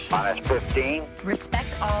Minus 15.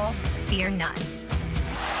 Respect all, fear none.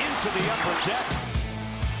 Into the upper deck.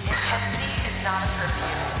 Intensity is not a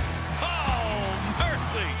curfew. Oh,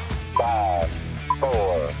 mercy. 5,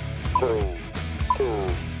 4, 3, 2,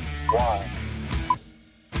 1.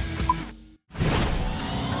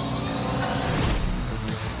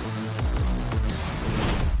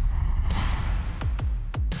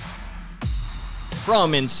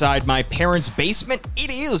 From inside my parents' basement, it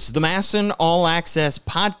is the Masson All Access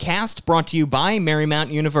Podcast, brought to you by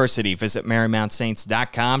Marymount University. Visit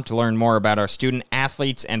MarymountSaints.com to learn more about our student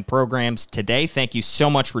athletes and programs today. Thank you so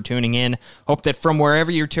much for tuning in. Hope that from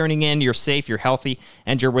wherever you're tuning in, you're safe, you're healthy,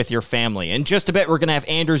 and you're with your family. In just a bit, we're going to have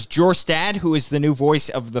Anders Jorstad, who is the new voice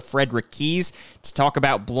of the Frederick Keys, to talk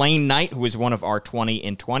about Blaine Knight, who is one of our 20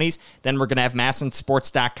 in 20s. Then we're going to have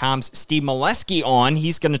MassonSports.com's Steve Molesky on.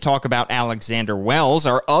 He's going to talk about Alexander Wells,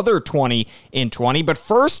 our other 20 in 20. But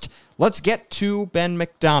first, let's get to Ben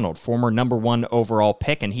McDonald, former number 1 overall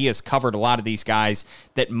pick, and he has covered a lot of these guys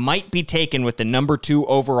that might be taken with the number 2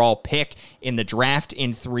 overall pick in the draft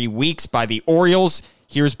in 3 weeks by the Orioles.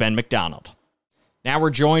 Here's Ben McDonald. Now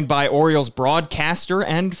we're joined by Orioles broadcaster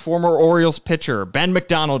and former Orioles pitcher. Ben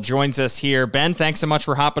McDonald joins us here. Ben, thanks so much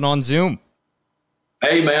for hopping on Zoom.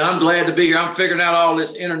 Hey, man, I'm glad to be here. I'm figuring out all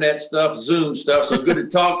this internet stuff, Zoom stuff. So good to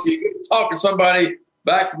talk to you. Good to talk to somebody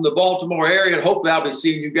back from the Baltimore area, and hopefully I'll be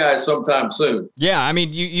seeing you guys sometime soon. Yeah, I mean,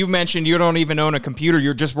 you mentioned you don't even own a computer.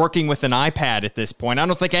 You're just working with an iPad at this point. I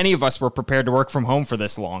don't think any of us were prepared to work from home for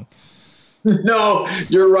this long. No,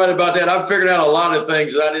 you're right about that. I've figured out a lot of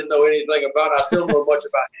things that I didn't know anything about. I still don't know much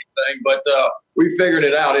about anything, but we figured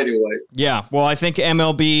it out anyway. Yeah, well, I think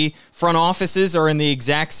MLB front offices are in the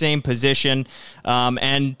exact same position.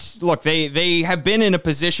 And look, they have been in a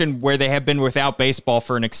position where they have been without baseball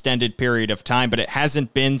for an extended period of time, but it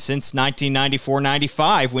hasn't been since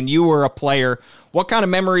 1994-95 when you were a player. What kind of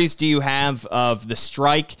memories do you have of the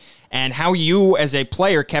strike and how you as a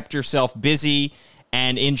player kept yourself busy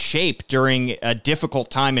and in shape during a difficult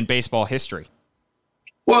time in baseball history?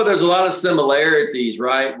 Well, there's a lot of similarities,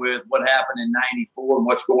 right, with what happened in 94 and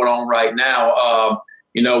what's going on right now.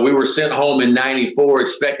 We were sent home in 94,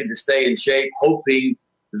 expected to stay in shape, hoping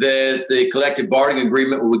that the collective bargaining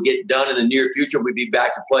agreement would get done in the near future. We'd be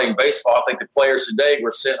back to playing baseball. I think the players today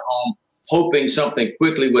were sent home hoping something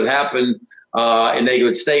quickly would happen and they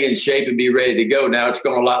would stay in shape and be ready to go. Now it's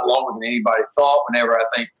going a lot longer than anybody thought whenever I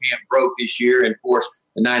think camp broke this year. And, of course,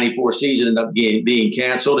 the 94 season ended up being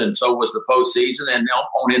canceled, and so was the postseason. And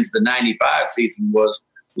on into the 95 season was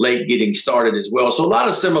late getting started as well. So a lot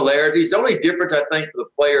of similarities. The only difference, I think, for the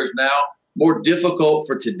players now, more difficult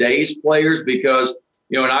for today's players because,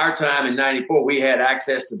 in our time in 94, we had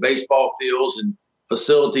access to baseball fields and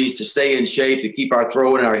facilities to stay in shape, to keep our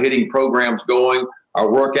throwing and our hitting programs going, our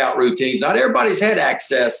workout routines. Not everybody's had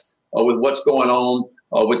access with what's going on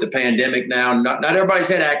with the pandemic now. Not everybody's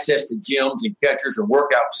had access to gyms and catchers and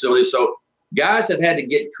workout facilities. So guys have had to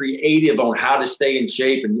get creative on how to stay in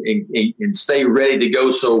shape and stay ready to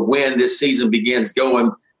go. So when this season begins going,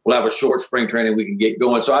 we'll have a short spring training we can get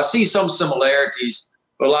going. So I see some similarities,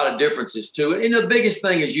 but a lot of differences too. And the biggest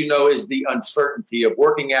thing, as you know, is the uncertainty of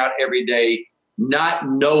working out every day, not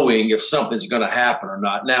knowing if something's going to happen or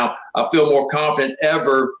not. Now, I feel more confident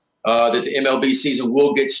ever that the MLB season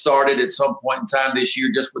will get started at some point in time this year,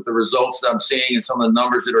 just with the results that I'm seeing and some of the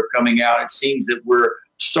numbers that are coming out. It seems that we're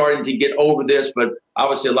starting to get over this, but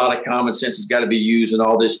obviously a lot of common sense has got to be used in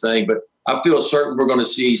all this thing. But I feel certain we're going to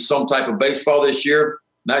see some type of baseball this year.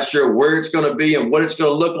 Not sure where it's going to be and what it's going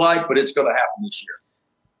to look like, but it's going to happen this year.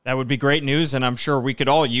 That would be great news, and I'm sure we could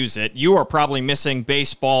all use it. You are probably missing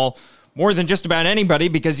baseball more than just about anybody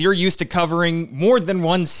because you're used to covering more than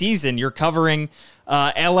one season. You're covering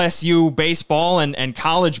LSU baseball and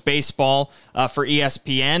college baseball for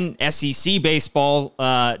ESPN, SEC baseball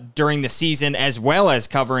during the season, as well as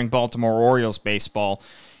covering Baltimore Orioles baseball.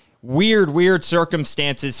 Weird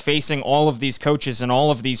circumstances facing all of these coaches and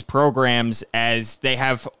all of these programs as they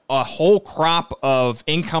have a whole crop of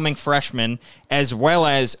incoming freshmen as well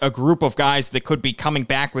as a group of guys that could be coming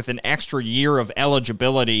back with an extra year of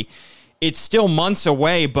eligibility. It's still months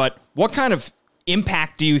away, but what kind of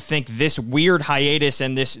impact do you think this weird hiatus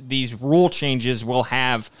and these rule changes will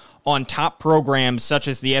have on top programs such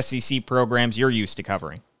as the SEC programs you're used to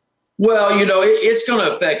covering? Well, it's going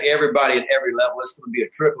to affect everybody at every level. It's going to be a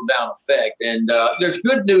trickle-down effect. And there's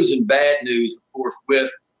good news and bad news, of course,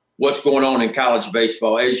 with what's going on in college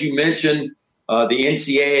baseball. As you mentioned, the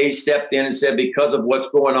NCAA stepped in and said because of what's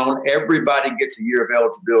going on, everybody gets a year of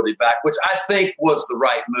eligibility back, which I think was the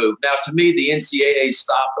right move. Now, to me, the NCAA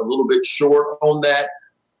stopped a little bit short on that.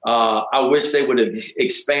 I wish they would have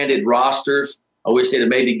expanded rosters I wish they'd have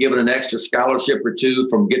maybe given an extra scholarship or two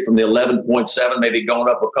from the 11.7, maybe going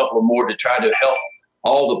up a couple more to try to help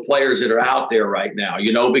all the players that are out there right now,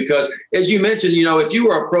 because as you mentioned, if you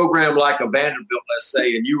were a program like a Vanderbilt, let's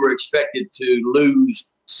say, and you were expected to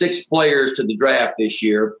lose 6 players to the draft this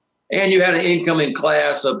year, and you had an incoming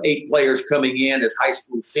class of 8 players coming in as high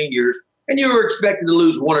school seniors, and you were expected to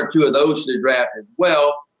lose 1 or 2 of those to the draft as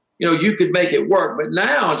well, you could make it work. But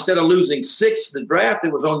now, instead of losing 6 to the draft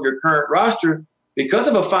that was on your current roster, because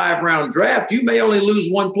of a 5-round draft, you may only lose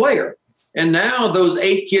 1 player. And now those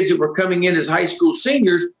 8 kids that were coming in as high school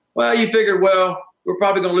seniors, well, you figured, we're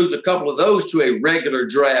probably going to lose a couple of those to a regular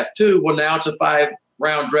draft too. Well, now it's a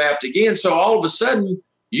 5-round draft again. So all of a sudden,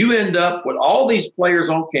 you end up with all these players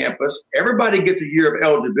on campus. Everybody gets a year of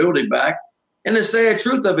eligibility back. And the sad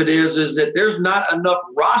truth of it is that there's not enough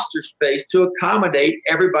roster space to accommodate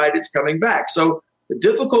everybody that's coming back. So the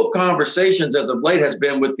difficult conversations as of late has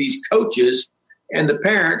been with these coaches and the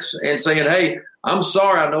parents and saying, hey, I'm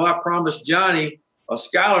sorry, I know I promised Johnny a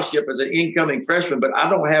scholarship as an incoming freshman, but I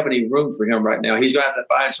don't have any room for him right now. He's going to have to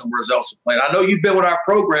find somewhere else to play. And I know you've been with our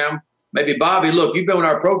program. Maybe, Bobby, look, you've been with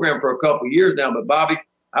our program for a couple of years now, but, Bobby,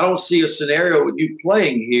 I don't see a scenario with you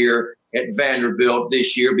playing here at Vanderbilt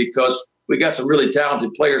this year because we got some really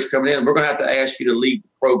talented players coming in. We're going to have to ask you to leave the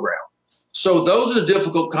program. So those are the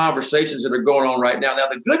difficult conversations that are going on right now. Now,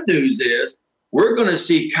 the good news is we're going to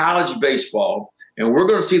see college baseball, and we're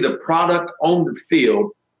going to see the product on the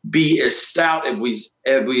field be as stout as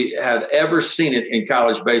we have ever seen it in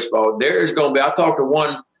college baseball. There is going to be – I talked to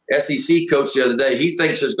one SEC coach the other day. He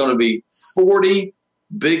thinks there's going to be 40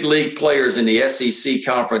 big league players in the SEC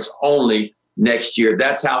conference only next year.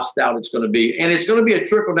 That's how stout it's going to be. And it's going to be a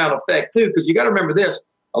trickle-down effect, too, because you got to remember this.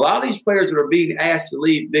 A lot of these players that are being asked to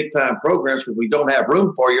leave big-time programs because we don't have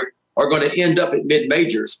room for you are going to end up at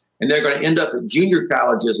mid-majors, and they're going to end up at junior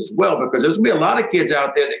colleges as well, because there's going to be a lot of kids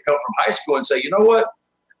out there that come from high school and say, you know what,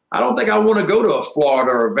 I don't think I want to go to a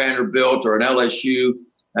Florida or a Vanderbilt or an LSU.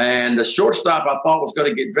 And the shortstop I thought was going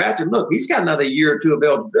to get drafted, look, he's got another year or two of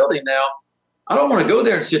eligibility now. I don't want to go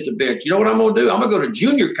there and sit the bench. You know what I'm going to do? I'm going to go to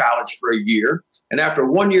junior college for a year, and after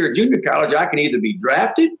 1 year of junior college, I can either be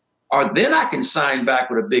drafted or then I can sign back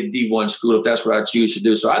with a big D1 school if that's what I choose to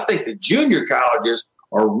do. So I think the junior colleges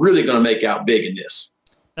are really going to make out big in this.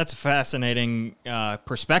 That's a fascinating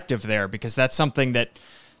perspective there, because that's something that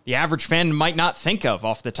the average fan might not think of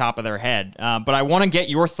off the top of their head. But I want to get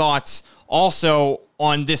your thoughts also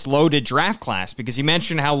on this loaded draft class, because you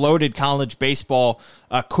mentioned how loaded college baseball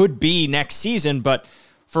could be next season. But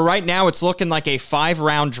for right now, it's looking like a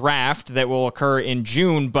 5-round draft that will occur in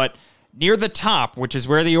June. But near the top, which is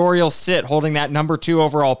where the Orioles sit, holding that number 2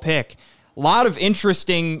 overall pick, a lot of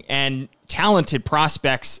interesting and talented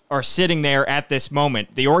prospects are sitting there at this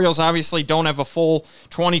moment. The Orioles obviously don't have a full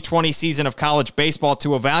 2020 season of college baseball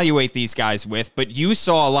to evaluate these guys with, but you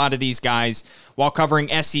saw a lot of these guys while covering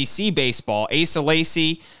SEC baseball. Asa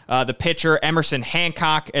Lacy, the pitcher, Emerson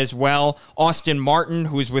Hancock as well, Austin Martin,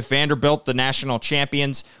 who's with Vanderbilt, the national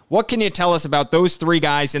champions. What can you tell us about those 3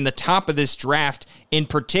 guys in the top of this draft, in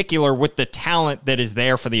particular with the talent that is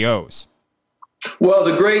there for the O's? Well,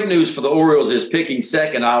 the great news for the Orioles is picking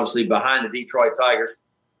second, obviously, behind the Detroit Tigers.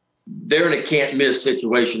 They're in a can't-miss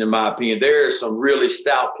situation, in my opinion. There are some really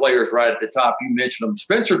stout players right at the top. You mentioned them.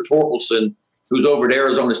 Spencer Torkelson, who's over at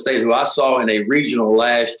Arizona State, who I saw in a regional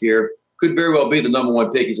last year, could very well be the number 1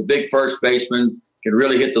 pick. He's a big first baseman, can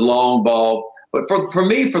really hit the long ball. But for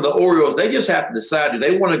me, for the Orioles, they just have to decide, do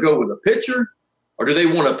they want to go with a pitcher or do they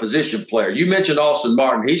want a position player? You mentioned Austin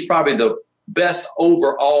Martin. He's probably the best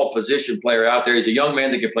overall position player out there. He's a young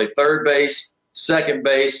man that can play third base, second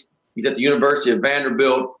base. He's at the University of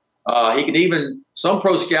Vanderbilt. He can even, some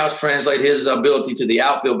pro scouts translate his ability to the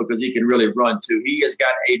outfield because he can really run too. He has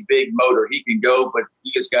got a big motor. He can go, but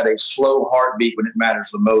he has got a slow heartbeat when it matters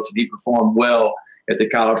the most. And he performed well at the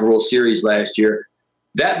College World Series last year.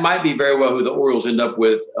 That might be very well who the Orioles end up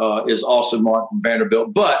with is Austin Martin from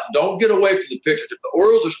Vanderbilt. But don't get away from the pitchers. If the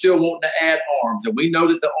Orioles are still wanting to add arms, and we know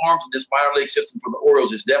that the arms in this minor league system for the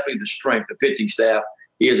Orioles is definitely the strength, the pitching staff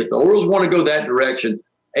is. If the Orioles want to go that direction,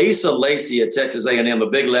 Asa Lacy at Texas A&M, a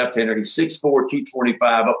big left-hander, he's 6'4",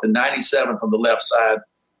 225, up to 97 from the left side.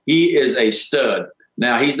 He is a stud.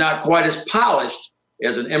 Now, he's not quite as polished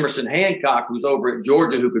as an Emerson Hancock, who's over at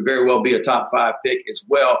Georgia, who could very well be a top 5 pick as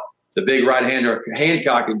well. The big right-hander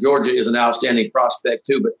Hancock in Georgia is an outstanding prospect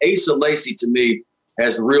too. But Asa Lacy, to me,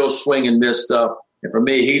 has real swing and miss stuff. And for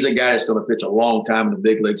me, he's a guy that's going to pitch a long time in the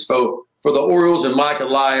big leagues. So for the Orioles and Mike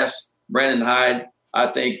Elias, Brandon Hyde, I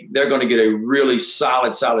think they're going to get a really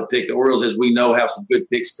solid pick. The Orioles, as we know, have some good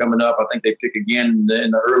picks coming up. I think they pick again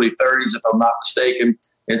in the early 30s, if I'm not mistaken.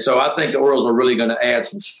 And so I think the Orioles are really going to add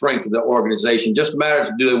some strength to the organization. Just matters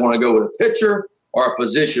do they want to go with a pitcher or a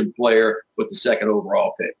position player with the second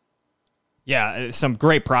overall pick. Yeah, some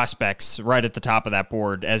great prospects right at the top of that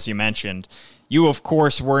board, as you mentioned. You, of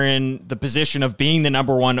course, were in the position of being the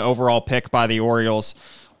number 1 overall pick by the Orioles.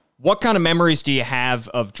 What kind of memories do you have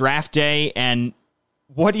of draft day, and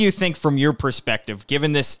what do you think from your perspective,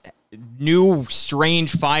 given this new,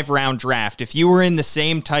 strange 5-round draft? If you were in the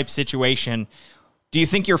same type situation, do you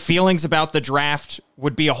think your feelings about the draft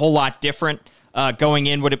would be a whole lot different going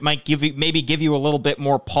in? Would it might give you a little bit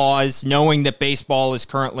more pause, knowing that baseball is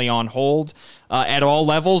currently on hold at all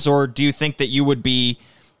levels, or do you think that you would be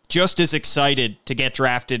just as excited to get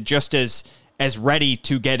drafted, just as ready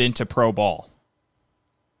to get into pro ball?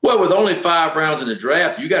 Well, with only 5 rounds in the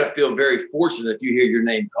draft, you got to feel very fortunate if you hear your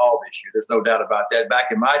name called this year. There's no doubt about that. Back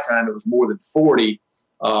in my time, it was more than 40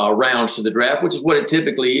 rounds to the draft, which is what it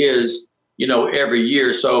typically is, every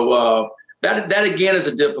year. So that again is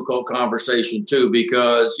a difficult conversation too,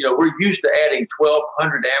 because, we're used to adding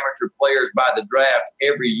 1,200 amateur players by the draft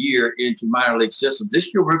every year into minor league systems.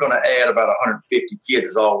 This year, we're going to add about 150 kids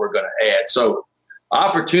is all we're going to add. So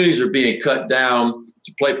opportunities are being cut down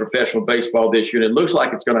to play professional baseball this year. And it looks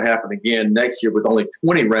like it's going to happen again next year with only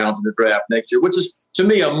 20 rounds in the draft next year, which is, to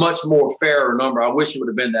me, a much more fairer number. I wish it would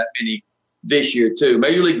have been that many this year, too.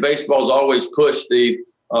 Major League Baseball has always pushed the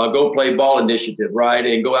go play ball initiative, right,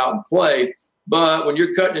 and go out and play. But when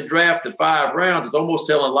you're cutting the draft to 5 rounds, it's almost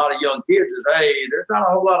telling a lot of young kids is, hey, there's not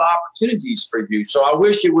a whole lot of opportunities for you. So I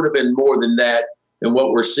wish it would have been more than that than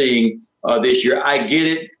what we're seeing this year. I get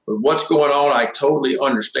it. But what's going on, I totally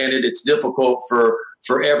understand it. It's difficult for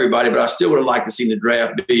everybody, but I still would have liked to see the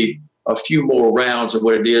draft be a few more rounds of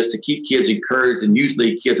what it is to keep kids encouraged and youth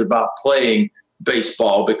league kids about playing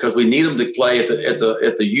baseball, because we need them to play at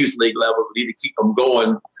the youth league level. We need to keep them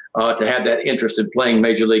going to have that interest in playing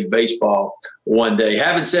Major League Baseball one day.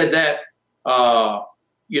 Having said that,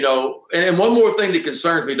 and one more thing that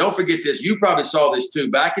concerns me, don't forget this, you probably saw this too.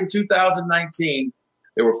 Back in 2019,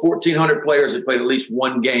 there were 1,400 players that played at least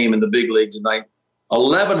one game in the big leagues tonight.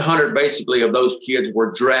 1,100 basically of those kids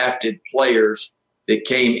were drafted players that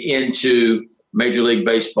came into Major League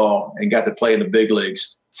Baseball and got to play in the big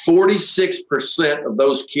leagues. 46% of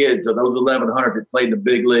those kids, of those 1,100 that played in the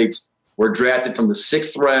big leagues, were drafted from the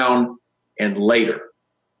 6th round and later.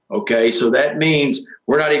 Okay, so that means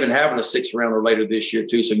we're not even having a 6th round or later this year,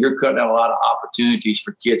 too. So you're cutting out a lot of opportunities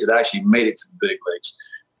for kids that actually made it to the big leagues.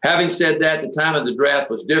 Having said that, the time of the draft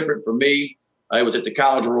was different for me. I was at the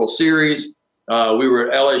College World Series. We were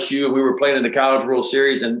at LSU, and we were playing in the College World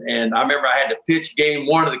Series. And I remember I had to pitch game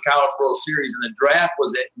 1 of the College World Series, and the draft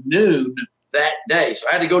was at noon that day. So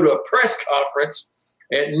I had to go to a press conference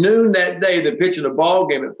at noon that day, then pitching a ball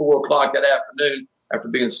game at 4 o'clock that afternoon after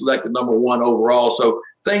being selected number 1 overall. So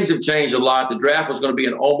things have changed a lot. The draft was going to be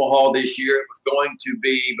in Omaha this year. It was going to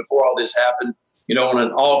be, before all this happened, on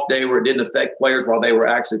an off day where it didn't affect players while they were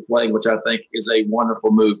actually playing, which I think is a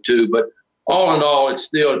wonderful move too. But all in all, it's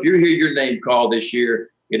still, if you hear your name called this year,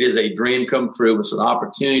 it is a dream come true. It's an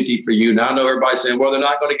opportunity for you. Now, I know everybody's saying, well, they're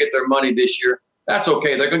not going to get their money this year. That's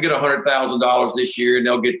okay. They're going to get $100,000 this year, and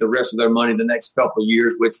they'll get the rest of their money the next couple of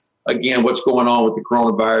years, which, again, what's going on with the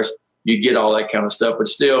coronavirus, you get all that kind of stuff. But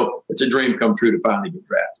still, it's a dream come true to finally get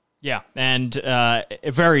drafted. Yeah, and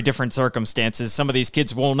very different circumstances. Some of these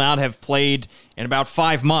kids will not have played in about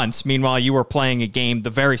 5 months. Meanwhile, you were playing a game the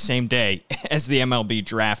very same day as the MLB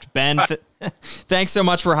draft. Ben, thanks so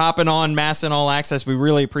much for hopping on MASN All Access. We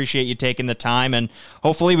really appreciate you taking the time, and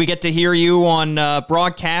hopefully we get to hear you on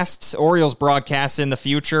broadcasts, Orioles broadcasts in the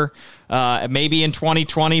future, maybe in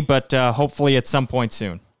 2020, but hopefully at some point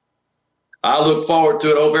soon. I look forward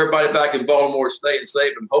to it. Hope everybody back in Baltimore is staying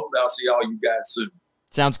safe, and hopefully I'll see all you guys soon.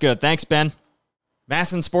 Sounds good. Thanks, Ben.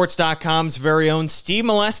 MASNsports.com's very own Steve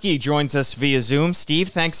Molesky joins us via Zoom. Steve,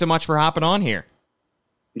 thanks so much for hopping on here.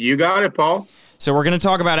 You got it, Paul. So we're going to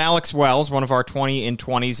talk about Alex Wells, one of our 20 in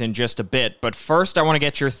 20s in just a bit. But first, I want to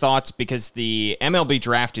get your thoughts because the MLB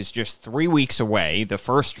draft is just 3 weeks away. The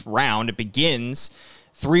first round begins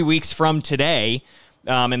 3 weeks from today.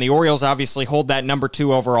 And the Orioles obviously hold that number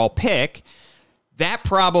 2 overall pick. That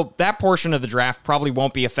portion of the draft probably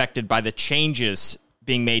won't be affected by the changes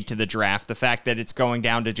being made to the draft, the fact that it's going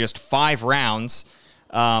down to just 5 rounds,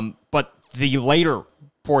 but the later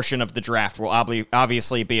portion of the draft will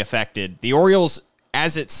obviously be affected. The Orioles,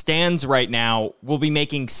 as it stands right now, will be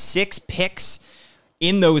making 6 picks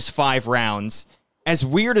in those 5 rounds. As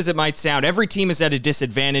weird as it might sound, every team is at a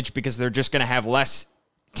disadvantage because they're just going to have less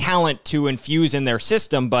talent to infuse in their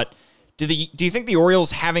system, but do you think the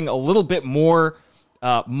Orioles having a little bit more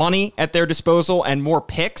money at their disposal and more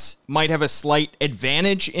picks might have a slight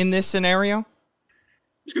advantage in this scenario?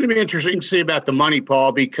 It's going to be interesting to see about the money,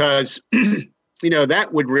 Paul, because, that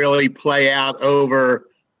would really play out over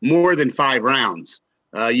more than 5 rounds.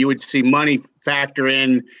 You would see money factor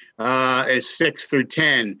in as 6 through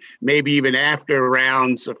 10, maybe even after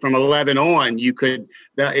rounds from 11 on. You could,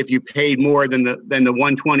 if you paid more than the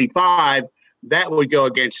 125, that would go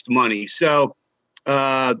against money. So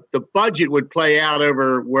the budget would play out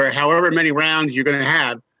over however many rounds you're going to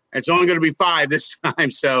have. It's only going to be 5 this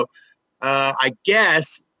time. So I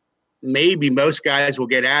guess maybe most guys will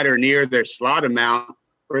get at or near their slot amount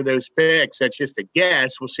for those picks. That's just a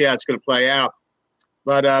guess. We'll see how it's going to play out.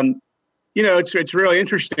 But, it's really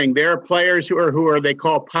interesting. There are players who are they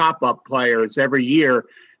call pop-up players every year.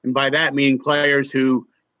 And by that meaning players who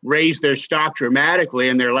raise their stock dramatically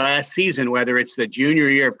in their last season, whether it's the junior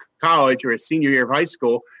year of college or a senior year of high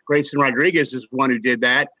school. Grayson Rodriguez is one who did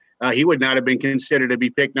that. He would not have been considered to be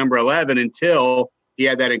picked number 11 until he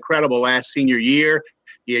had that incredible last senior year.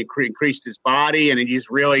 He increased his body, and he just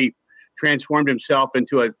really transformed himself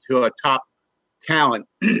into a top talent.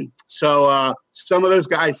 So some of those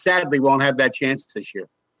guys sadly won't have that chance this year.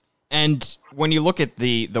 And when you look at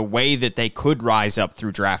the way that they could rise up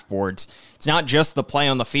through draft boards, it's not just the play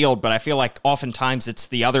on the field, but I feel like oftentimes it's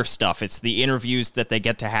the other stuff. It's the interviews that they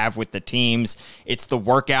get to have with the teams. It's the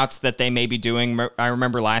workouts that they may be doing. I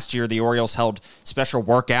remember last year the Orioles held special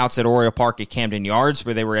workouts at Oriole Park at Camden Yards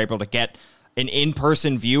where they were able to get an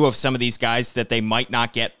in-person view of some of these guys that they might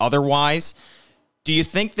not get otherwise. Do you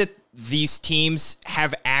think that these teams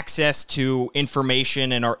have access to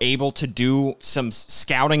information and are able to do some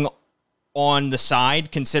scouting on the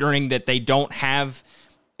side, considering that they don't have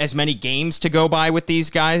as many games to go by with these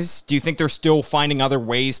guys? Do you think they're still finding other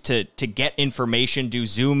ways to get information, do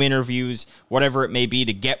Zoom interviews, whatever it may be,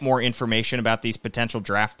 to get more information about these potential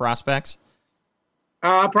draft prospects?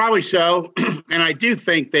 Probably so. And I do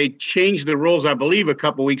think they changed the rules, I believe, a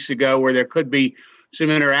couple weeks ago where there could be some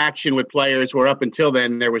interaction with players where up until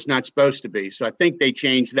then there was not supposed to be. So I think they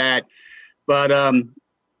changed that. But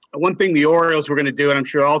one thing the Orioles were going to do, and I'm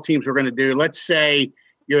sure all teams were going to do, let's say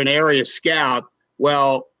you're an area scout.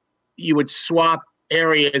 Well, you would swap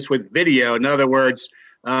areas with video. In other words,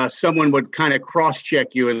 someone would kind of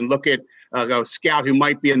cross-check you and look at a scout who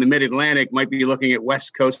might be in the Mid-Atlantic, might be looking at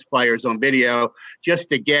West Coast players on video just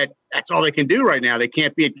to get – that's all they can do right now. They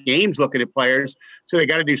can't be at games looking at players, so they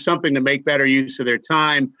got to do something to make better use of their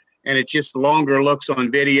time, and it's just longer looks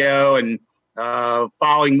on video and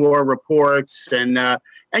following more reports. And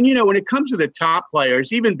when it comes to the top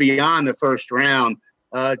players, even beyond the first round,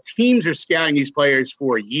 teams are scouting these players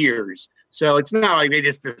for years. So it's not like they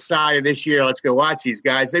just decided this year, let's go watch these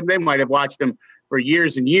guys. They might have watched them for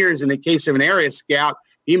years and years. In the case of an area scout,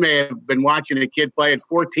 he may have been watching a kid play at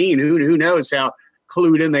 14. Who knows how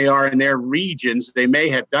clued in they are in their regions. They may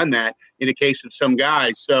have done that in the case of some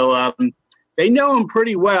guys. So they know them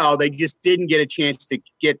pretty well. They just didn't get a chance to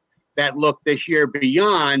get that look this year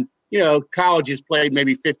beyond, colleges played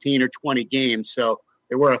maybe 15 or 20 games. So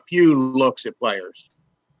there were a few looks at players.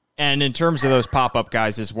 And in terms of those pop-up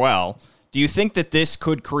guys as well, do you think that this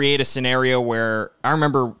could create a scenario where, I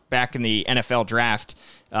remember back in the NFL draft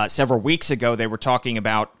several weeks ago, they were talking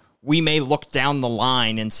about, we may look down the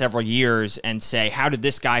line in several years and say, how did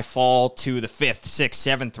this guy fall to the 5th,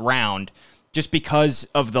 6th, 7th round? Just because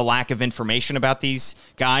of the lack of information about these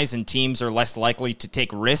guys, and teams are less likely to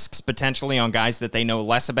take risks potentially on guys that they know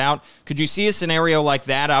less about. Could you see a scenario like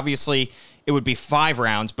that? Obviously, it would be 5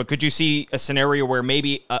 rounds, but could you see a scenario where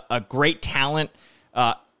maybe a great talent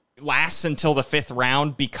lasts until the 5th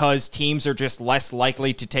round because teams are just less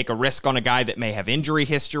likely to take a risk on a guy that may have injury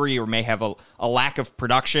history or may have a lack of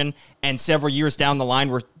production, and several years down the line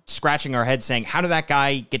we're scratching our head saying, how did that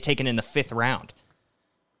guy get taken in the 5th round?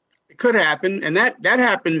 It could happen, and that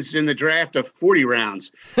happens in the draft of 40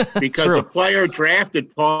 rounds because a player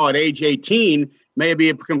drafted, Paul, at age 18 may be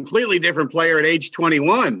a completely different player at age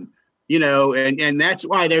 21. And that's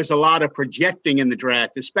why there's a lot of projecting in the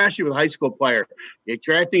draft, especially with a high school player. You're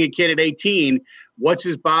drafting a kid at 18. What's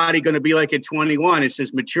his body going to be like at 21? Is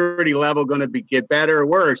his maturity level going to get better or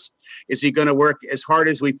worse? Is he going to work as hard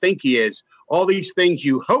as we think he is? All these things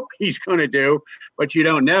you hope he's going to do, but you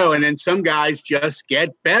don't know. And then some guys just get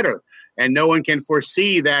better. And no one can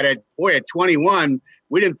foresee that at 21,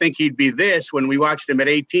 we didn't think he'd be this when we watched him at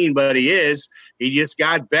 18, but he is. He just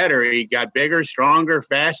got better. He got bigger, stronger,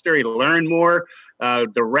 faster. He learned more.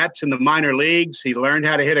 The reps in the minor leagues, he learned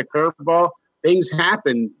how to hit a curveball. Things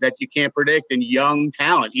happen that you can't predict in young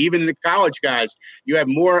talent. Even in the college guys, you have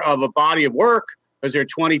more of a body of work because they're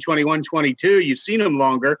 20, 21, 22. You've seen them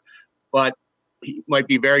longer. But he might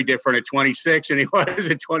be very different at 26 than he was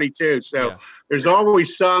at 22. So there's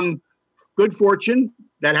always some good fortune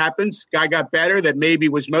that happens. Guy got better. That maybe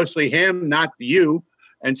was mostly him, not you.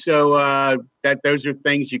 And so that those are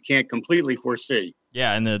things you can't completely foresee.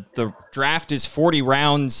 Yeah, and the draft is 40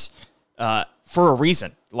 rounds for a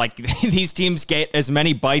reason. Like, these teams get as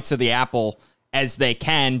many bites of the apple as they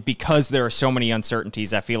can because there are so many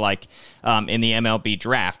uncertainties, I feel like, in the MLB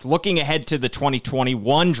draft. Looking ahead to the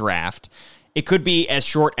 2021 draft, it could be as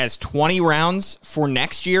short as 20 rounds for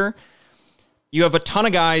next year. You have a ton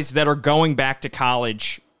of guys that are going back to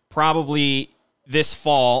college probably this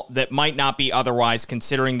fall that might not be otherwise,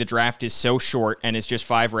 considering the draft is so short and is just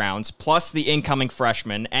 5 rounds, plus the incoming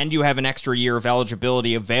freshmen, and you have an extra year of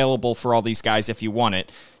eligibility available for all these guys if you want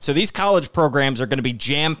it. So these college programs are going to be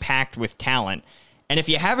jam-packed with talent. And if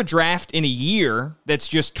you have a draft in a year that's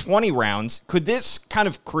just 20 rounds, could this kind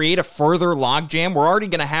of create a further logjam? We're already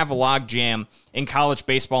going to have a logjam in college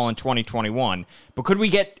baseball in 2021, but could we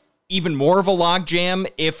get even more of a logjam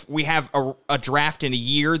if we have a draft in a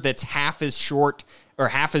year that's half as short or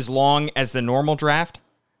half as long as the normal draft?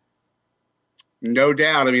 No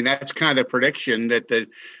doubt. I mean, that's kind of the prediction that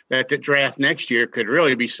the draft next year could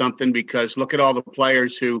really be something, because look at all the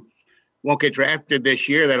players who won't get drafted this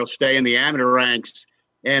year that'll stay in the amateur ranks.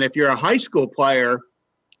 And if you're a high school player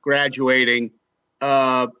graduating,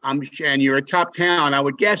 and you're a top talent, I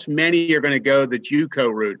would guess many are going to go the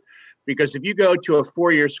JUCO route. Because if you go to a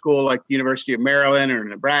 4-year school like the University of Maryland or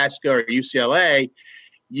Nebraska or UCLA,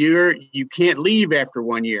 you can't leave after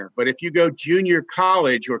 1 year. But if you go junior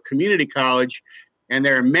college or community college, and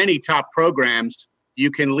there are many top programs, you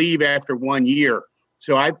can leave after 1 year.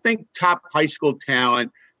 So I think top high school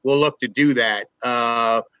talent will look to do that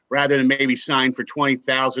rather than maybe sign for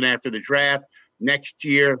 $20,000 after the draft. Next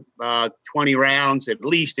year, 20 rounds at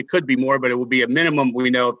least. It could be more, but it will be a minimum, we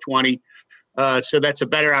know, of 20. So that's a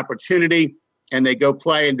better opportunity, and they go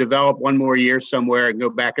play and develop 1 more year somewhere and go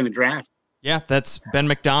back in the draft. Yeah, that's Ben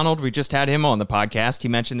McDonald. We just had him on the podcast. He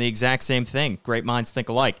mentioned the exact same thing. Great minds think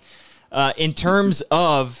alike. In terms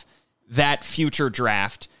of that future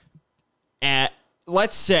draft,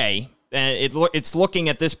 let's say it's looking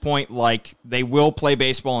at this point like they will play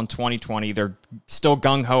baseball in 2020. They're still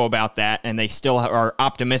gung-ho about that, and they still are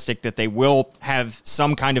optimistic that they will have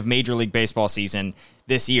some kind of Major League Baseball season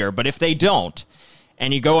this year. But if they don't,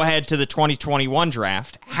 and you go ahead to the 2021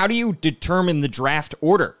 draft, how do you determine the draft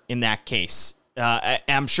order in that case?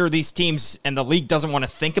 I'm sure these teams and the league doesn't want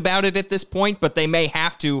to think about it at this point, but they may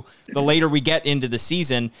have to the later we get into the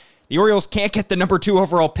season. The Orioles can't get the number 2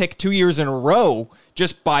 overall pick 2 years in a row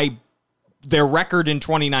just by their record in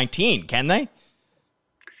 2019, can they?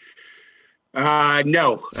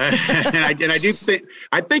 No. And I do think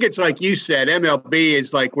it's like you said, MLB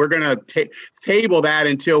is like, we're going to table that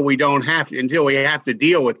until we have to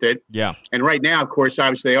deal with it. Yeah. And right now, of course,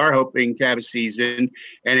 obviously they are hoping to have a season.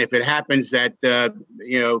 And if it happens that,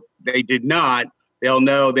 they did not, they'll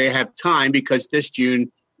know they have time, because this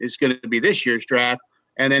June is going to be this year's draft.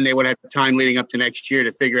 And then they would have time leading up to next year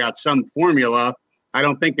to figure out some formula. I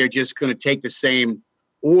don't think they're just going to take the same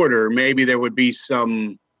order. Maybe there would be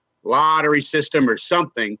some lottery system or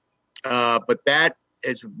something. But that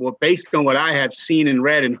is based on what I have seen and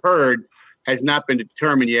read and heard, has not been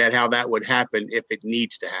determined yet how that would happen if it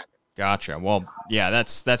needs to happen. Gotcha. Well, yeah,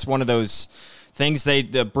 that's one of those things,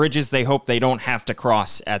 the bridges they hope they don't have to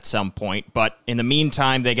cross at some point. But in the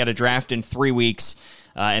meantime, they got a draft in 3 weeks,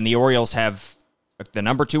 and the Orioles have the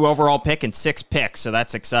number 2 overall pick and 6 picks, so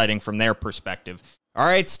that's exciting from their perspective. All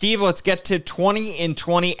right, Steve, let's get to 20 in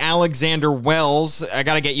 20 Alexander Wells. I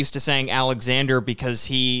got to get used to saying Alexander because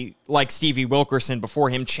he, like Stevie Wilkerson before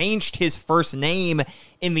him, changed his first name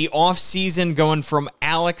in the offseason, going from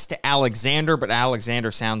Alex to Alexander, but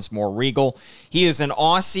Alexander sounds more regal. He is an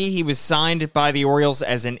Aussie. He was signed by the Orioles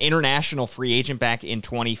as an international free agent back in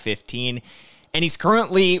 2015, and he's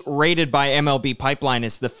currently rated by MLB Pipeline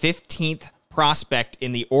as the 15th prospect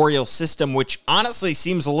in the Orioles system, which honestly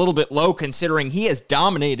seems a little bit low considering he has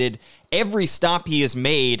dominated every stop he has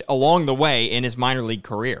made along the way in his minor league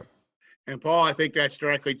career. And Paul, I think that's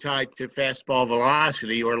directly tied to fastball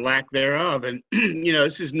velocity or lack thereof. And,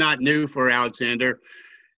 this is not new for Alexander.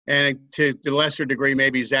 And to the lesser degree,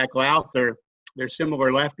 maybe Zach Lowther, they're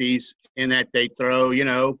similar lefties in that they throw,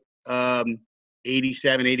 87,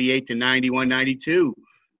 88 to 91, 92.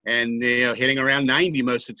 And hitting around 90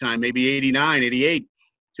 most of the time, maybe 89, 88.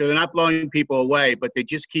 So they're not blowing people away, but they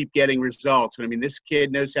just keep getting results. And I mean, this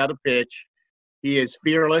kid knows how to pitch. He is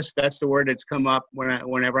fearless. That's the word that's come up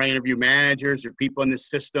whenever I interview managers or people in the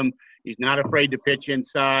system. He's not afraid to pitch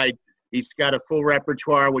inside. He's got a full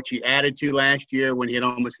repertoire, which he added to last year when he had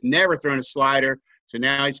almost never thrown a slider. So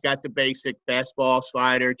now he's got the basic fastball,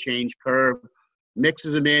 slider, change, curve,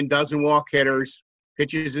 mixes them in, doesn't walk hitters,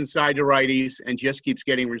 pitches inside to righties, and just keeps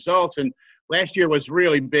getting results. And last year was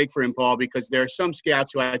really big for him, Paul, because there are some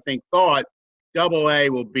scouts who I think thought Double-A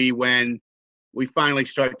will be when we finally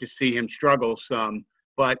start to see him struggle some.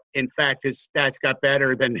 But, in fact, his stats got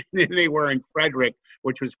better than they were in Frederick,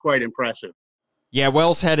 which was quite impressive. Yeah,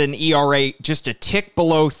 Wells had an ERA just a tick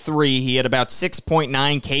below 3. He had about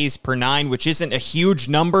 6.9 Ks per 9, which isn't a huge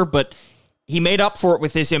number, but he made up for it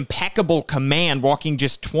with his impeccable command, walking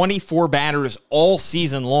just 24 batters all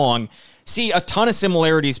season long. See a ton of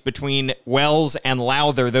similarities between Wells and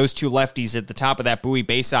Lowther, those two lefties at the top of that Bowie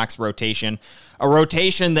Bay Sox rotation. A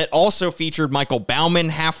rotation that also featured Michael Baumann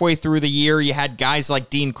halfway through the year. You had guys like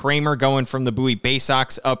Dean Kramer going from the Bowie Bay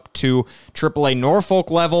Sox up to AAA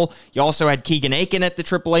Norfolk level. You also had Keegan Aiken at the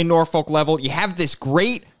AAA Norfolk level. You have this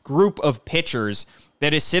great group of pitchers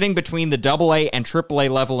that is sitting between the AA and AAA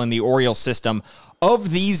level in the Orioles system.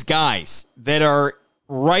 Of these guys that are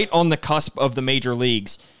right on the cusp of the major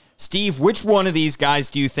leagues, Steve, which one of these guys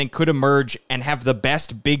do you think could emerge and have the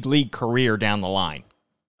best big league career down the line?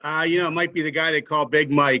 It might be the guy they call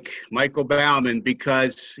Big Mike, Michael Baumann,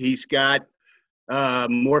 because he's got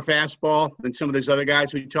more fastball than some of those other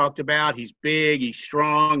guys we talked about. He's big, he's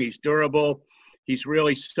strong, he's durable. He's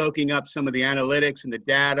really soaking up some of the analytics and the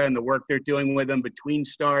data and the work they're doing with him between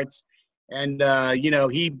starts. And,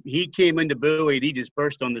 he came into Bowie and he just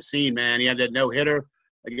burst on the scene, man. He had that no-hitter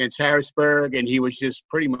against Harrisburg, and he was just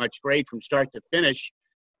pretty much great from start to finish.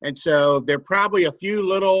 And so there are probably a few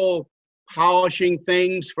little polishing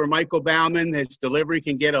things for Michael Baumann. His delivery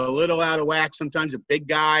can get a little out of whack. Sometimes a big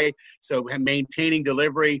guy, so maintaining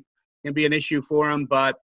delivery can be an issue for him.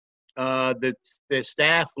 But the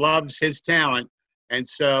staff loves his talent. And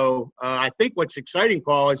so I think what's exciting,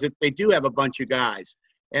 Paul, is that they do have a bunch of guys.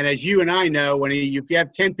 And as you and I know, if you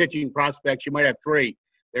have 10 pitching prospects, you might have 3.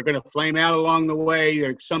 They're going to flame out along the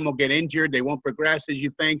way. Some will get injured. They won't progress as you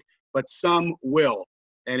think, but some will.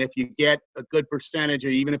 And if you get a good percentage, or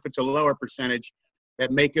even if it's a lower percentage,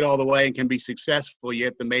 that make it all the way and can be successful, you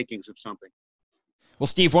get the makings of something. Well,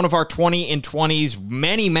 Steve, one of our 20 in 20s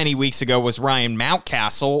many, many weeks ago was Ryan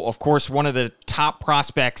Mountcastle, of course, one of the top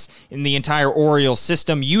prospects in the entire Orioles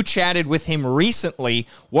system. You chatted with him recently.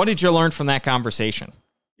 What did you learn from that conversation?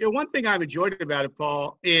 One thing I've enjoyed about it,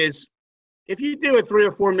 Paul, is if you do a 3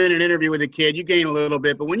 or 4 minute interview with a kid, you gain a little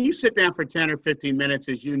bit. But when you sit down for 10 or 15 minutes,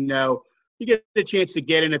 as you know, you get a chance to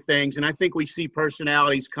get into things. And I think we see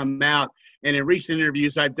personalities come out. And in recent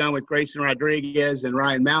interviews I've done with Grayson Rodriguez and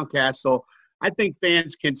Ryan Mountcastle, I think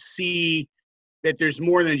fans can see that there's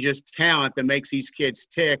more than just talent that makes these kids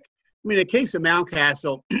tick. I mean, in the case of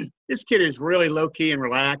Mountcastle, this kid is really low-key and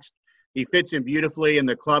relaxed. He fits in beautifully in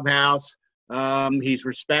the clubhouse. He's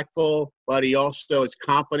respectful, but he also is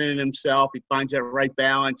confident in himself. He finds that right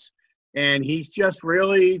balance. And he's just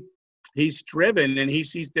really he's driven, and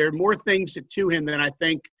there are more things to him than I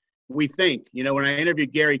think we think. When I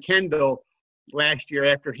interviewed Gary Kendall last year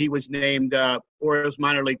after he was named Orioles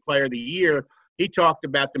Minor League Player of the Year, he talked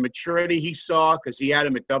about the maturity he saw because he had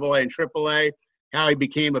him at AA and AAA, how he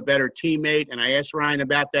became a better teammate. And I asked Ryan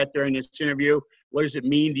about that during this interview. What does it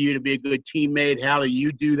mean to you to be a good teammate? How do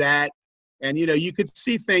you do that? And, you could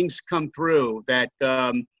see things come through that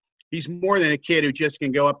he's more than a kid who just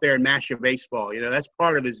can go up there and mash a baseball. That's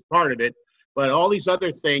part of it. But all these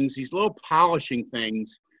other things, these little polishing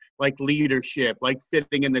things like leadership, like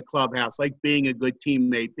fitting in the clubhouse, like being a good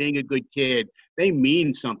teammate, being a good kid, they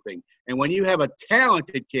mean something. And when you have a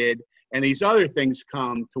talented kid and these other things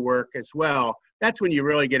come to work as well, that's when you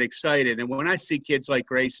really get excited. And when I see kids like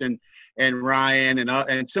Grayson and Ryan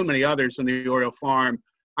and so many others on the Oriole farm,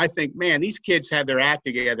 I think, man, these kids have their act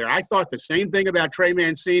together. I thought the same thing about Trey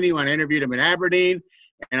Mancini when I interviewed him in Aberdeen,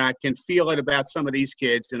 and I can feel it about some of these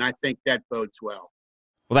kids, and I think that bodes well.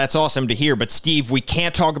 Well, that's awesome to hear. But, Steve, we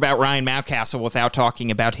can't talk about Ryan Mountcastle without talking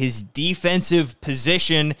about his defensive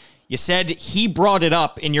position. You said he brought it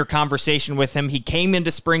up in your conversation with him. He came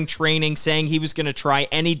into spring training saying he was going to try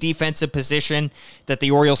any defensive position that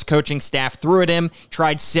the Orioles coaching staff threw at him.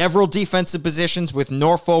 Tried several defensive positions with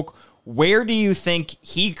Norfolk. Where do you think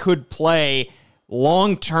he could play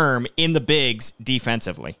long-term in the bigs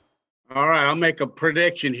defensively? All right, I'll make a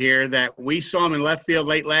prediction here that we saw him in left field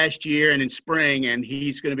late last year and in spring, and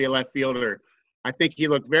he's going to be a left fielder. I think he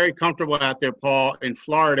looked very comfortable out there, Paul, in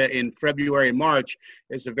Florida in February and March.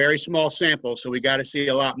 It's a very small sample, so we got to see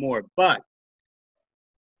a lot more. But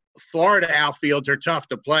Florida outfields are tough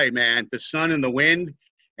to play, man. The sun and the wind,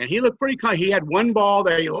 and he looked pretty – he had one ball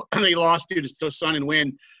that he lost due to sun and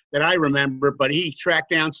wind. that I remember, but he tracked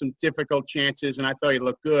down some difficult chances, and I thought he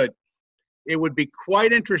looked good. It would be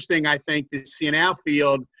quite interesting, I think, to see an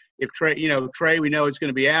outfield if Trey, we know is going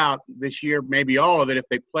to be out this year, maybe all of it if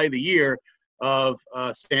they play the year, of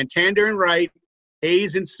Santander in right,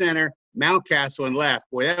 Hayes in center, Mountcastle in left.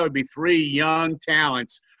 Boy, that would be 3 young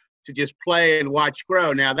talents to just play and watch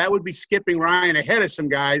grow. Now, that would be skipping Ryan ahead of some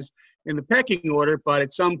guys in the pecking order, but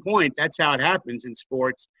at some point, that's how it happens in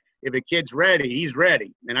sports. If a kid's ready, he's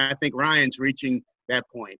ready. And I think Ryan's reaching that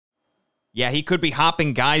point. Yeah, he could be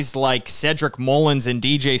hopping guys like Cedric Mullins and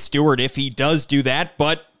DJ Stewart if he does do that,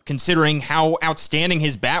 but considering how outstanding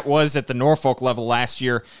his bat was at the Norfolk level last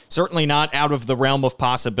year, certainly not out of the realm of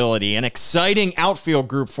possibility. An exciting outfield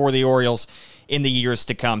group for the Orioles in the years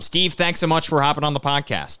to come. Steve, thanks so much for hopping on the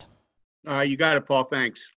podcast. You got it, Paul.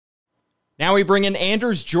 Thanks. Now we bring in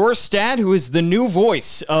Anders Jorstad, who is the new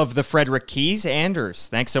voice of the Frederick Keys. Anders,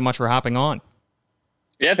 thanks so much for hopping on.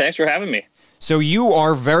 Yeah, thanks for having me. So you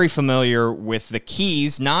are very familiar with the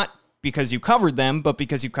Keys, not because you covered them, but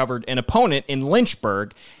because you covered an opponent in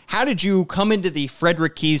Lynchburg. How did you come into the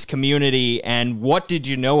Frederick Keys community, and what did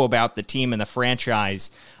you know about the team and the franchise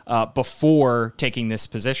before taking this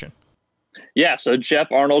position? Yeah, so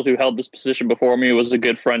Jeff Arnold, who held this position before me, was a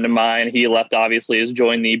good friend of mine. He left, obviously, has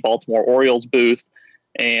joined the Baltimore Orioles booth,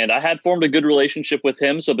 and I had formed a good relationship with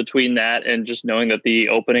him. So between that and just knowing that the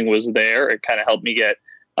opening was there, it kind of helped me get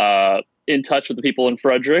in touch with the people in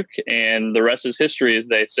Frederick, and the rest is history, as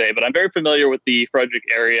they say. But I'm very familiar with the Frederick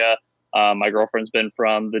area. My girlfriend's been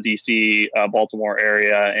from the DC, Baltimore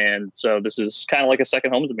area, and so this is kind of like a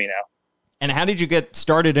second home to me now. And how did you get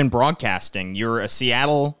started in broadcasting? You're a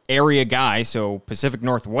Seattle area guy, so Pacific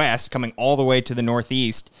Northwest, coming all the way to the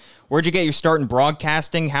Northeast. Where'd you get your start in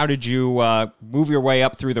broadcasting? How did you move your way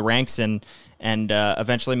up through the ranks and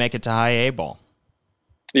eventually make it to high A ball?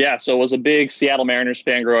 Yeah, so I was a big Seattle Mariners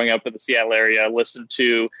fan growing up in the Seattle area. I listened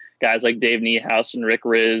to guys like Dave Niehaus and Rick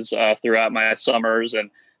Riz throughout my summers, and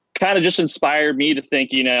kind of just inspired me to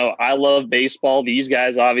think, I love baseball. These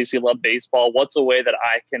guys obviously love baseball. What's a way that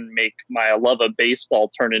I can make my love of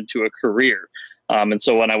baseball turn into a career? And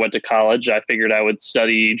so when I went to college, I figured I would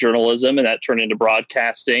study journalism, and that turned into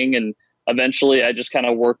broadcasting. And eventually I just kind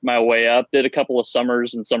of worked my way up, did a couple of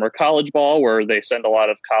summers in summer college ball where they send a lot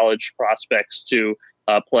of college prospects to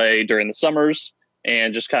play during the summers,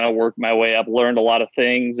 and just kind of worked my way up, learned a lot of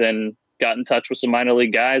things, and got in touch with some minor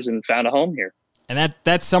league guys and found a home here. And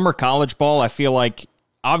that summer college ball, I feel like,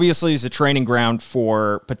 obviously is a training ground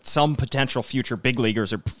for some potential future big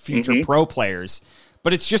leaguers or future pro players.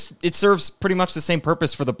 But it serves pretty much the same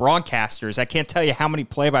purpose for the broadcasters. I can't tell you how many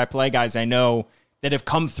play-by-play guys I know that have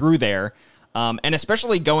come through there. And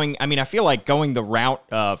especially I feel like going the route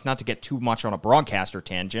of, not to get too much on a broadcaster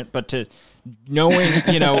tangent, but to knowing,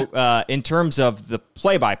 in terms of the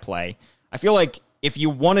play-by-play, I feel like if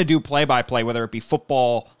you want to do play-by-play, whether it be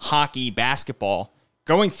football, hockey, basketball,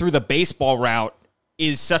 going through the baseball route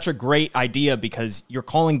is such a great idea because you're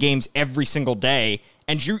calling games every single day,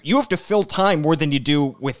 and you have to fill time more than you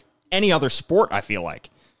do with any other sport, I feel like.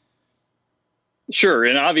 Sure,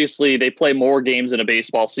 and obviously they play more games in a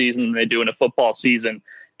baseball season than they do in a football season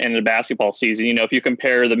and in a basketball season. If you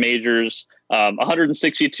compare the majors,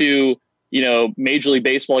 162 Major League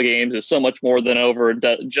Baseball games is so much more than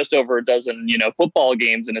just over a dozen, football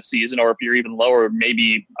games in a season, or if you're even lower,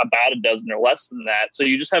 maybe about a dozen or less than that. So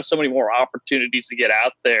you just have so many more opportunities to get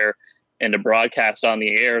out there and to broadcast on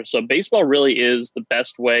the air. So baseball really is the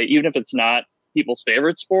best way, even if it's not people's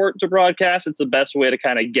favorite sport to broadcast, it's the best way to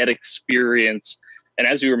kind of get experience. And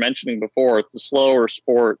as you were mentioning before, it's a slower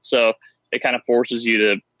sport. So it kind of forces you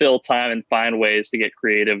to fill time and find ways to get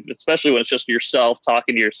creative, especially when it's just yourself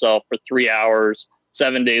talking to yourself for 3 hours,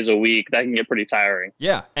 7 days a week. That can get pretty tiring.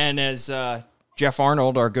 Yeah. And as Jeff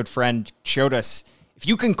Arnold, our good friend, showed us, if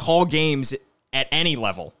you can call games at any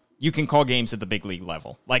level, you can call games at the big league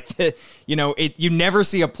level. Like, you never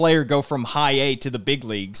see a player go from high A to the big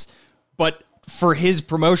leagues, but for his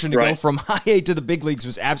promotion to go from high A to the big leagues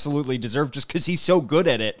was absolutely deserved just because he's so good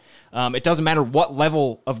at it. It doesn't matter what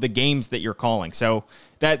level of the games that you're calling. So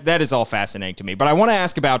that is all fascinating to me. But I want to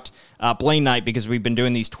ask about Blaine Knight, because we've been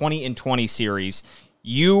doing these 20 in 20 series.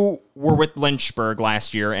 You were with Lynchburg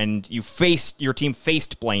last year, and your team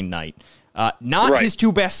faced Blaine Knight. Not his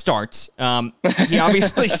two best starts. He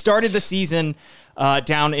obviously started the season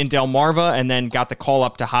down in Delmarva and then got the call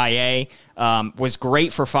up to high A. Was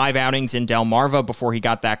great for 5 outings in Delmarva before he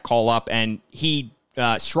got that call up, and he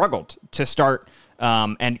struggled to start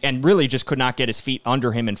and really just could not get his feet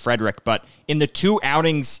under him in Frederick. But in the 2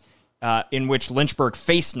 outings in which Lynchburg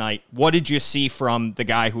faced Knight, what did you see from the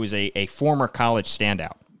guy who is a former college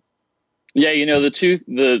standout? Yeah,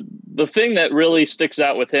 the thing that really sticks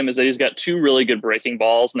out with him is that he's got two really good breaking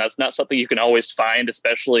balls, and that's not something you can always find,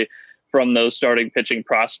 especially from those starting pitching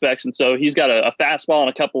prospects. And so he's got a fastball and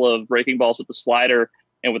a couple of breaking balls with the slider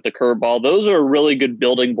and with the curveball. Those are really good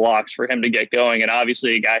building blocks for him to get going. And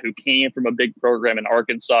obviously a guy who came from a big program in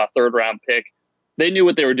Arkansas, 3rd-round pick, they knew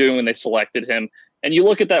what they were doing when they selected him. And you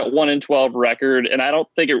look at that 1-12 record, and I don't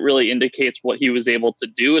think it really indicates what he was able to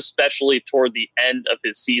do, especially toward the end of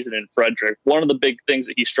his season in Frederick. One of the big things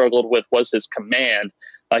that he struggled with was his command.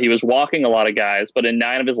 He was walking a lot of guys, but in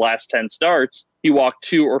 9 of his last 10 starts, he walked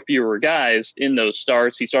 2 or fewer guys in those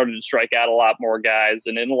starts. He started to strike out a lot more guys.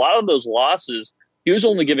 And in a lot of those losses, he was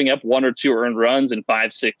only giving up 1 or 2 earned runs in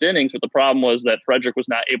 5-6 innings. But the problem was that Frederick was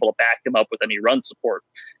not able to back him up with any run support.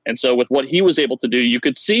 And so with what he was able to do, you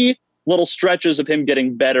could see little stretches of him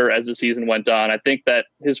getting better as the season went on. I think that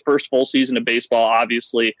his first full season of baseball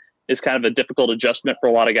obviously is kind of a difficult adjustment for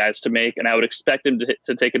a lot of guys to make, and I would expect him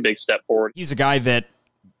to take a big step forward. He's a guy that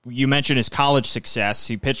you mentioned his college success.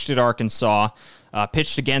 He pitched at Arkansas,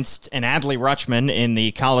 pitched against an Adley Rutschman in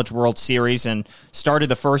the College World Series, and started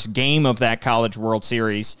the first game of that College World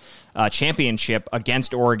Series championship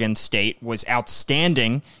against Oregon State, was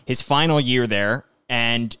outstanding his final year there,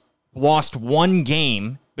 and lost 1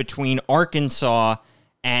 game between Arkansas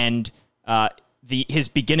and his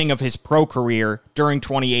beginning of his pro career during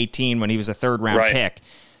 2018 when he was a 3rd-round pick.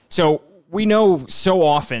 So we know so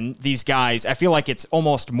often these guys, I feel like it's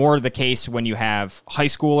almost more the case when you have high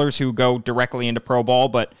schoolers who go directly into pro ball,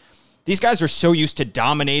 but these guys are so used to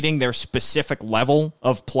dominating their specific level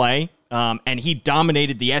of play. And he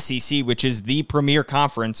dominated the SEC, which is the premier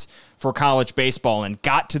conference for college baseball, and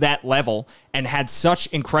got to that level and had such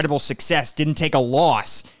incredible success, didn't take a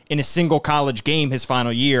loss in a single college game his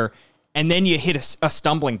final year, and then you hit a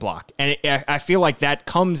stumbling block. And I feel like that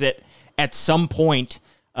comes at some point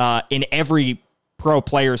in every pro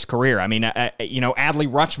player's career. I mean, Adley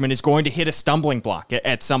Rutschman is going to hit a stumbling block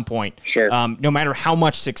at some point, sure. No matter how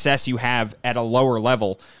much success you have at a lower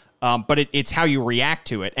level. But it's how you react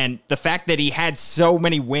to it. And the fact that he had so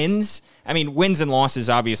many wins, I mean, wins and losses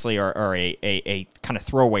obviously are a kind of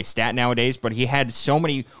throwaway stat nowadays, but he had so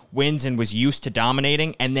many wins and was used to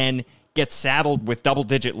dominating and then gets saddled with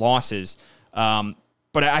double-digit losses.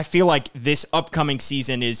 But I feel like this upcoming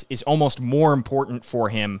season is almost more important for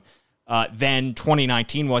him than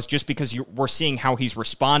 2019 was, just because we're seeing how he's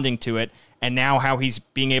responding to it, and now how he's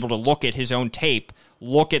being able to look at his own tape,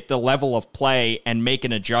 look at the level of play, and make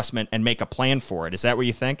an adjustment and make a plan for it. Is that what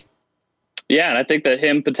you think? Yeah, and I think that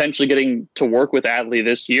him potentially getting to work with Adley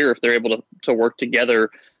this year, if they're able to work together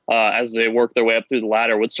as they work their way up through the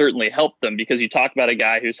ladder, would certainly help them, because you talk about a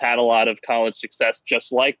guy who's had a lot of college success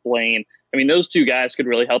just like Blaine. I mean, those two guys could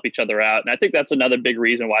really help each other out. And I think that's another big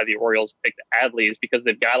reason why the Orioles picked Adley, is because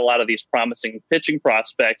they've got a lot of these promising pitching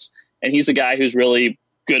prospects, and he's a guy who's really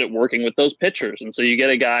good at working with those pitchers. And so you get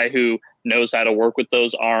a guy who knows how to work with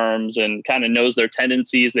those arms and kind of knows their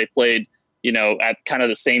tendencies. They played, at kind of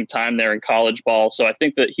the same time there in college ball. So I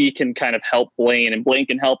think that he can kind of help Blaine, and Blaine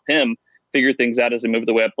can help him figure things out as they move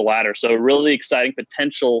their way up the ladder. So really exciting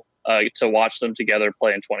potential to watch them together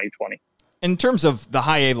play in 2020. In terms of the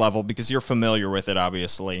high A level, because you're familiar with it,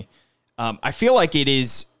 obviously, I feel like it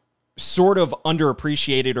is sort of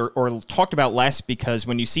underappreciated or talked about less, because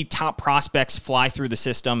when you see top prospects fly through the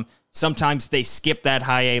system, sometimes they skip that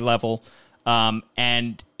high A level,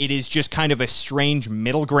 and it is just kind of a strange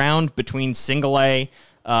middle ground between single A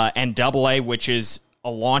and double A, which is a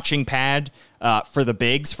launching pad for the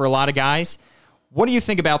bigs for a lot of guys. What do you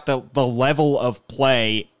think about the level of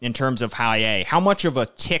play in terms of high A? How much of a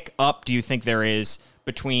tick up do you think there is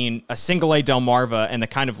between a single A Delmarva and the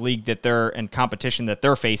kind of league that and competition that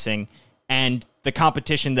they're facing, and the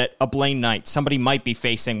competition that a Blaine Knight, somebody might be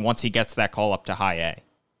facing once he gets that call up to high A?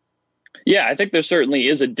 Yeah, I think there certainly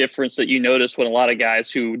is a difference that you notice when a lot of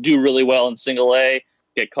guys who do really well in single A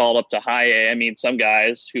get called up to high A. I mean, some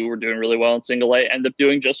guys who were doing really well in single A end up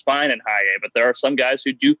doing just fine in high A, but there are some guys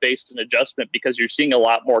who do face an adjustment, because you're seeing a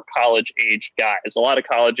lot more college-aged guys. A lot of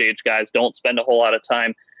college-aged guys don't spend a whole lot of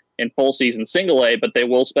time in full season single A, but they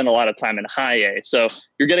will spend a lot of time in high A. So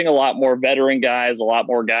you're getting a lot more veteran guys, a lot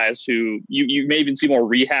more guys who you may even see more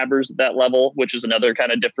rehabbers at that level, which is another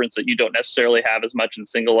kind of difference that you don't necessarily have as much in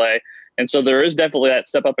single A. And so there is definitely that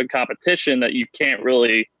step up in competition that you can't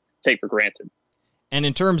really take for granted. And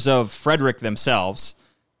in terms of Frederick themselves,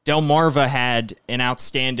 Delmarva had an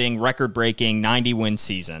outstanding record-breaking 90-win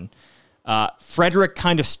season. Frederick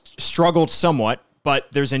kind of struggled somewhat, but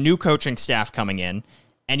there's a new coaching staff coming in,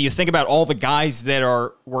 and you think about all the guys that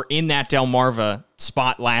were in that Delmarva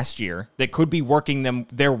spot last year that could be working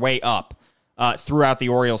their way up. throughout the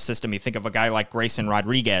Orioles system. You think of a guy like Grayson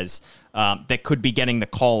Rodriguez that could be getting the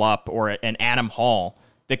call up, or an Adam Hall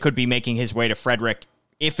that could be making his way to Frederick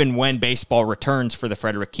if and when baseball returns for the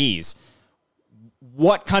Frederick Keys.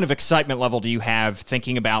 What kind of excitement level do you have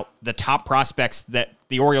thinking about the top prospects that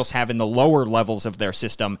the Orioles have in the lower levels of their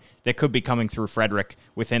system that could be coming through Frederick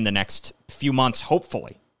within the next few months,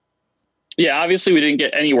 hopefully? Yeah, obviously we didn't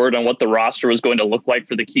get any word on what the roster was going to look like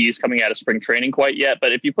for the Keys coming out of spring training quite yet.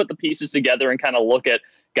 But if you put the pieces together and kind of look at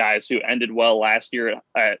guys who ended well last year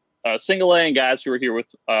at single A and guys who were here with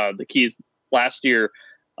the Keys last year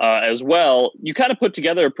as well, you kind of put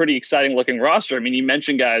together a pretty exciting looking roster. I mean, you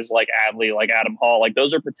mentioned guys like Adley, like Adam Hall, like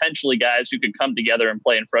those are potentially guys who could come together and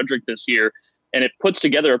play in Frederick this year. And it puts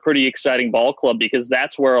together a pretty exciting ball club, because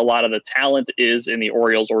that's where a lot of the talent is in the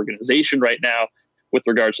Orioles organization right now with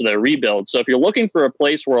regards to their rebuild. So if you're looking for a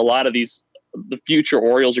place where a lot of the future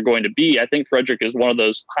Orioles are going to be, I think Frederick is one of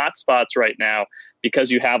those hot spots right now, because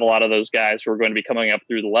you have a lot of those guys who are going to be coming up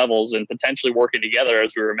through the levels and potentially working together,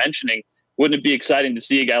 as we were mentioning. Wouldn't it be exciting to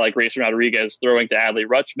see a guy like Grayson Rodriguez throwing to Adley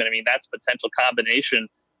Rutschman? I mean, that's a potential combination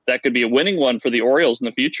that could be a winning one for the Orioles in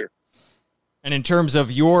the future. And in terms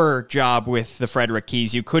of your job with the Frederick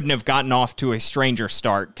Keys, you couldn't have gotten off to a stranger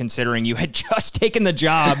start, considering you had just taken the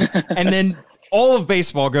job and then all of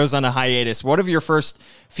baseball goes on a hiatus. What have your first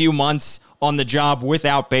few months on the job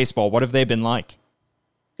without baseball? What have they been like?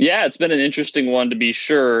 Yeah, it's been an interesting one, to be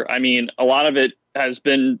sure. I mean, a lot of it has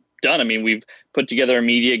been done. I mean, we've put together a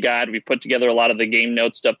media guide. We've put together a lot of the game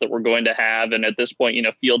note stuff that we're going to have. And at this point,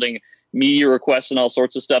 fielding media requests and all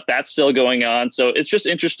sorts of stuff, that's still going on. So it's just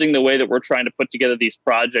interesting the way that we're trying to put together these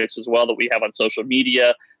projects as well that we have on social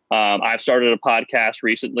media. I've started a podcast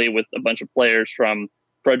recently with a bunch of players from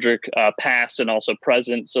Frederick, past and also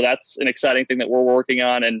present. So that's an exciting thing that we're working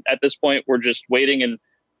on. And at this point, we're just waiting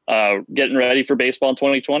and getting ready for baseball in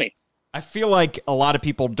 2020. I feel like a lot of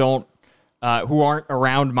people who aren't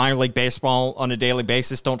around minor league baseball on a daily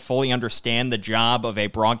basis don't fully understand the job of a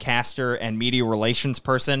broadcaster and media relations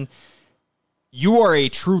person. You are a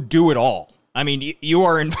true do-it-all. I mean, you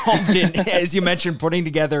are involved in, as you mentioned, putting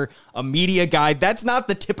together a media guide. That's not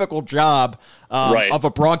the typical job of a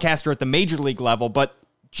broadcaster at the major league level, but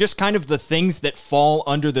just kind of the things that fall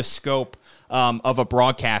under the scope of a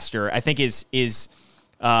broadcaster, I think is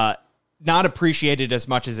not appreciated as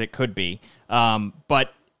much as it could be.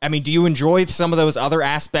 But I mean, do you enjoy some of those other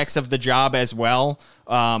aspects of the job as well,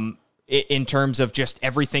 in terms of just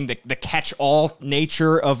everything, the catch-all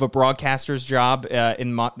nature of a broadcaster's job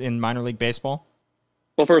in minor league baseball?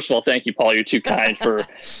 Well, first of all, thank you, Paul. You're too kind for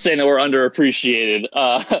saying that we're underappreciated.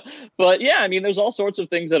 But yeah, I mean, there's all sorts of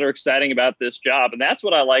things that are exciting about this job. And that's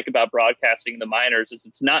what I like about broadcasting in the minors, is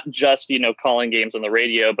it's not just, calling games on the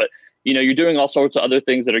radio, but, you're doing all sorts of other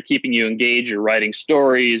things that are keeping you engaged. You're writing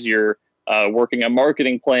stories, you're working on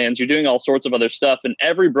marketing plans, you're doing all sorts of other stuff. And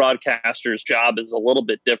every broadcaster's job is a little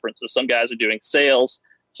bit different. So some guys are doing sales,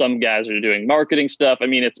 some guys are doing marketing stuff. I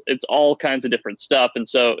mean, it's all kinds of different stuff. And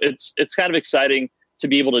so it's kind of exciting to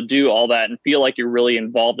be able to do all that and feel like you're really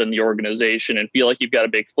involved in the organization and feel like you've got a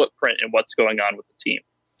big footprint in what's going on with the team.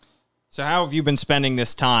 So how have you been spending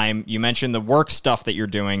this time? You mentioned the work stuff that you're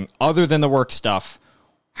doing. Other than the work stuff,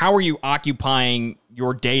 how are you occupying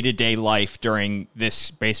your day-to-day life during this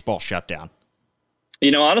baseball shutdown?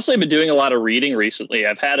 Honestly, I've been doing a lot of reading recently.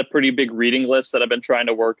 I've had a pretty big reading list that I've been trying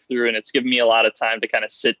to work through, and it's given me a lot of time to kind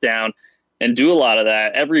of sit down and do a lot of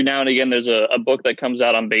that. Every now and again, there's a book that comes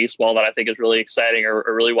out on baseball that I think is really exciting or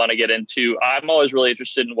really want to get into. I'm always really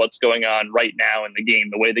interested in what's going on right now in the game,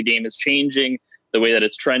 the way the game is changing, the way that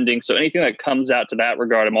it's trending. So anything that comes out to that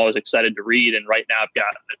regard, I'm always excited to read. And right now I've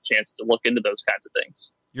got a chance to look into those kinds of things.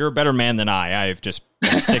 You're a better man than I. I've just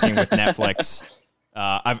been sticking with Netflix.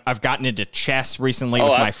 I've gotten into chess recently with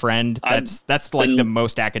my friend. That's like the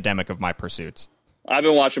most academic of my pursuits. I've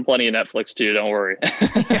been watching plenty of Netflix too. Don't worry.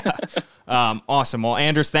 Yeah. Awesome. Well,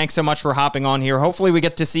 Anders, thanks so much for hopping on here. Hopefully we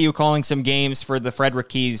get to see you calling some games for the Frederick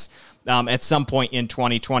Keys at some point in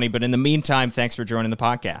 2020. But in the meantime, thanks for joining the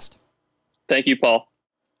podcast. Thank you, Paul.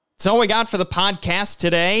 That's all we got for the podcast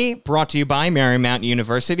today, brought to you by Marymount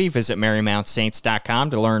University. Visit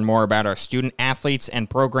MarymountSaints.com to learn more about our student athletes and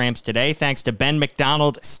programs today. Thanks to Ben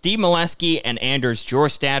McDonald, Steve Molesky, and Anders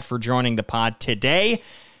Jorstad for joining the pod today.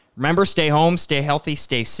 Remember, stay home, stay healthy,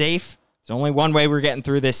 stay safe. There's only one way we're getting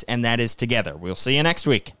through this, and that is together. We'll see you next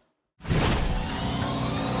week.